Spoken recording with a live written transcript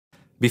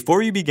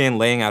Before you begin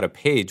laying out a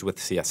page with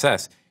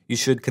CSS, you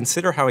should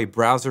consider how a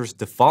browser's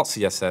default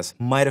CSS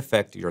might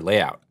affect your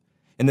layout.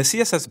 In the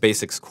CSS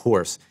Basics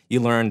course, you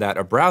learned that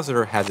a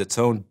browser has its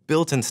own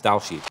built-in style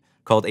sheet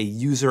called a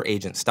user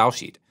agent style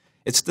sheet.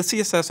 It's the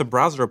CSS a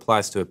browser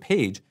applies to a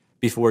page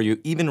before you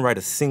even write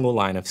a single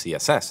line of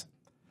CSS.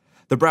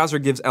 The browser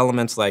gives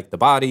elements like the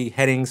body,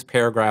 headings,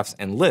 paragraphs,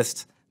 and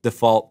lists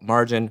default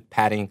margin,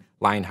 padding,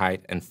 line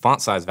height, and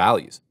font size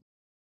values.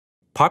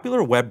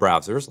 Popular web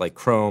browsers like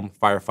Chrome,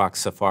 Firefox,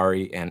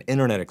 Safari, and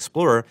Internet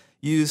Explorer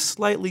use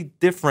slightly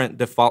different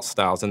default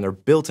styles in their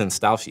built-in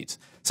style sheets,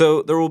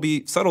 so there will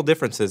be subtle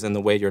differences in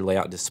the way your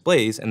layout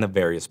displays in the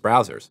various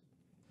browsers.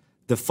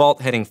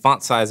 Default heading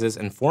font sizes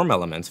and form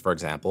elements, for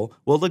example,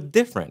 will look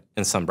different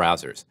in some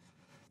browsers.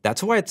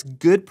 That's why it's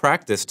good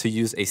practice to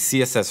use a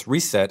CSS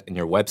reset in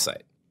your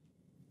website.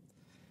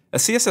 A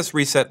CSS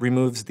reset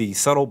removes the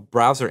subtle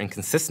browser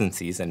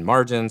inconsistencies in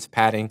margins,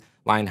 padding,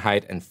 line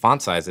height, and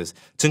font sizes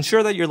to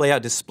ensure that your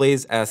layout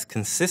displays as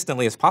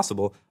consistently as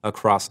possible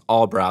across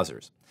all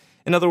browsers.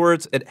 In other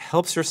words, it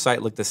helps your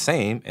site look the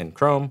same in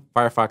Chrome,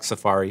 Firefox,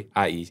 Safari,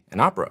 IE,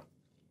 and Opera.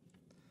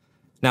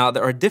 Now,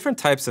 there are different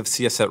types of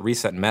CSS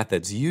reset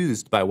methods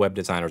used by web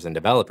designers and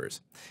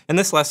developers. In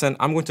this lesson,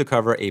 I'm going to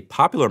cover a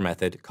popular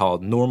method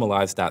called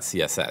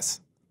normalized.css.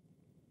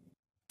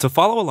 To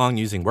follow along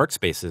using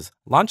workspaces,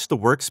 launch the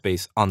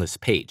workspace on this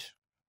page.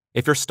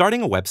 If you're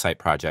starting a website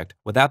project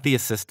without the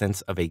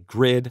assistance of a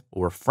grid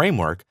or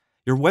framework,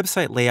 your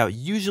website layout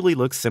usually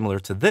looks similar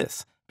to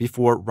this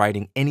before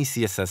writing any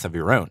CSS of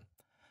your own.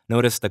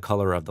 Notice the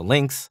color of the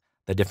links,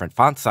 the different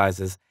font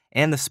sizes,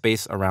 and the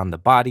space around the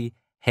body,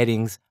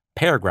 headings,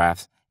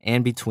 paragraphs,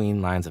 and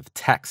between lines of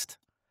text.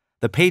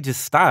 The page is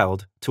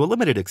styled, to a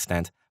limited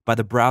extent, by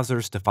the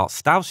browser's default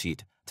style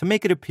sheet to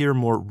make it appear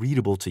more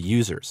readable to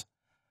users.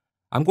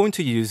 I'm going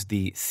to use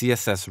the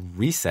CSS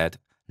reset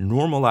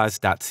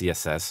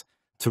normalized.css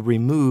to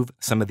remove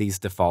some of these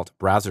default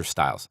browser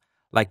styles,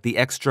 like the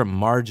extra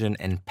margin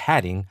and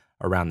padding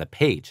around the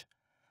page.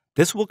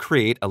 This will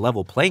create a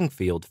level playing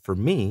field for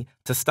me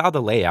to style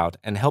the layout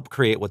and help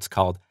create what's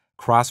called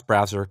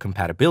cross-browser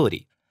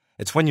compatibility.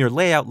 It's when your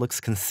layout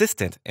looks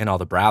consistent in all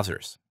the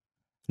browsers.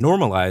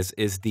 Normalize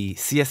is the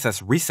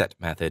CSS reset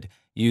method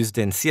used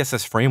in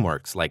CSS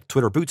frameworks like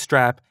Twitter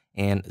Bootstrap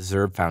and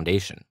Zurb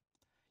Foundation.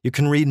 You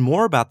can read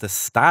more about the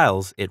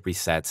styles it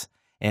resets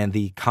and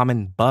the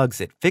common bugs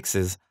it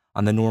fixes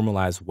on the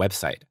Normalize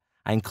website.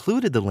 I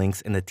included the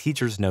links in the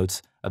teacher's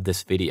notes of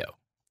this video.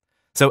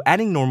 So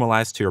adding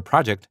Normalize to your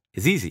project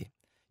is easy.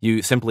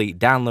 You simply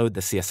download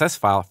the CSS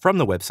file from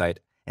the website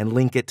and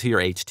link it to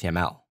your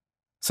HTML.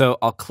 So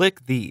I'll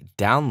click the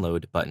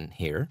download button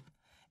here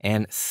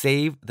and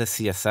save the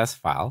CSS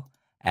file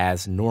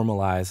as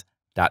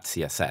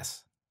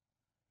normalize.css.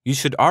 You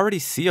should already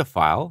see a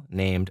file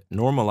named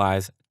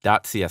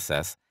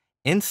normalize.css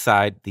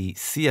inside the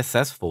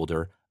CSS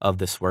folder of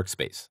this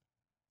workspace.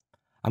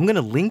 I'm going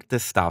to link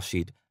this style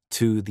sheet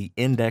to the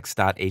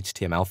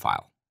index.html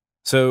file.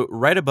 So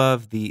right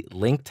above the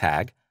link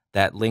tag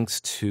that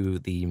links to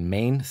the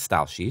main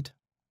style sheet,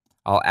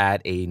 I'll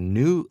add a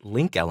new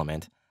link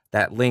element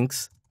that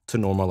links to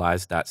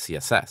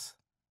normalize.css.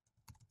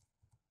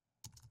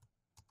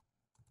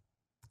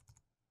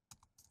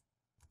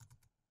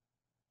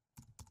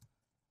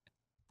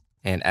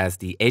 And as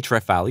the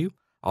href value,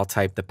 I'll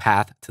type the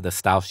path to the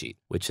style sheet,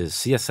 which is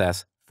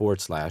CSS /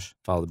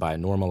 followed by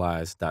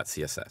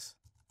normalize.css.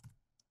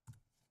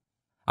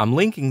 I'm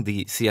linking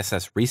the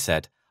CSS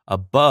reset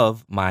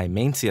above my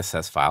main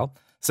CSS file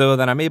so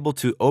that I'm able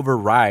to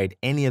override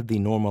any of the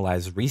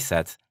normalized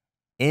resets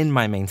in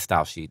my main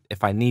style sheet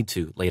if I need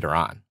to later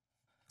on.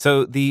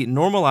 So the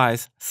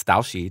normalized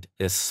style sheet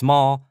is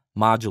small,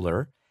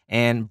 modular,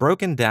 and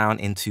broken down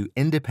into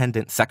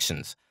independent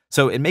sections.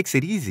 So it makes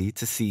it easy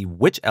to see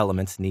which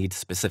elements need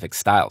specific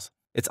styles.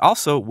 It's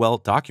also well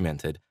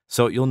documented,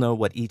 so you'll know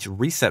what each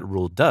reset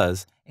rule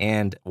does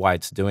and why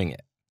it's doing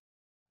it.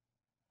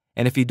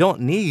 And if you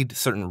don't need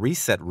certain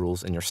reset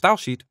rules in your style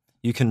sheet,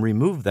 you can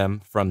remove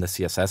them from the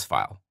CSS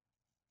file.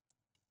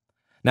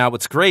 Now,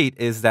 what's great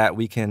is that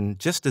we can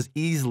just as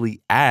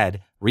easily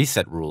add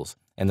reset rules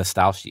in the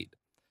style sheet.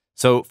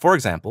 So, for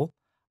example,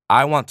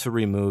 I want to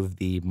remove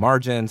the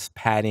margins,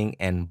 padding,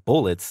 and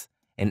bullets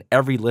in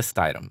every list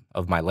item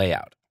of my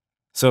layout.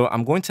 So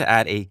I'm going to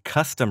add a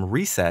custom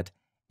reset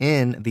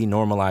in the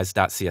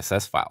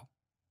normalized.css file.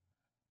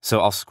 So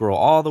I'll scroll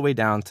all the way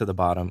down to the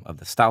bottom of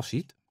the style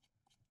sheet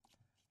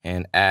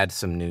and add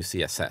some new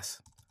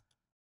CSS.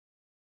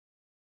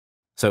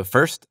 So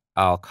first,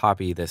 I'll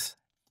copy this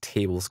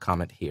tables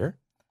comment here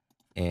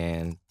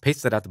and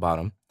paste it at the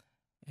bottom.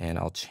 And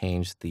I'll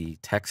change the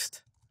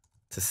text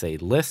to say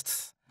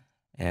lists.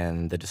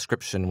 And the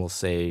description will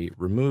say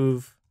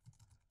remove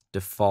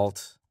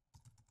default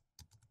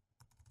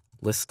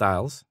list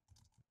styles,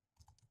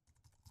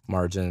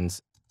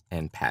 margins,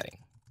 and padding.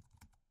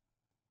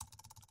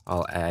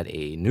 I'll add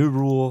a new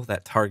rule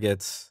that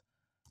targets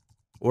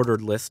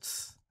ordered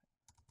lists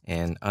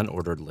and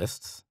unordered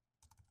lists.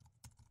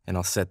 And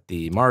I'll set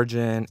the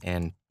margin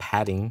and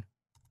padding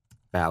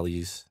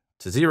values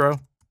to 0,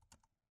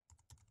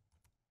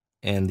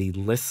 and the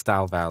list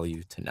style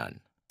value to none.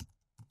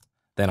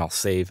 Then I'll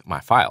save my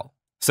file.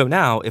 So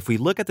now if we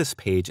look at this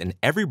page in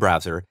every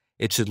browser,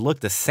 it should look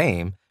the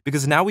same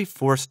because now we've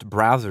forced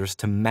browsers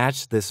to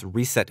match this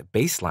reset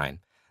baseline,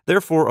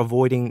 therefore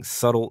avoiding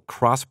subtle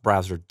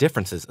cross-browser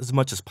differences as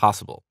much as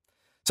possible.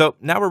 So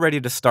now we're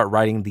ready to start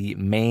writing the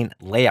main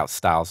layout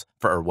styles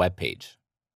for our web page.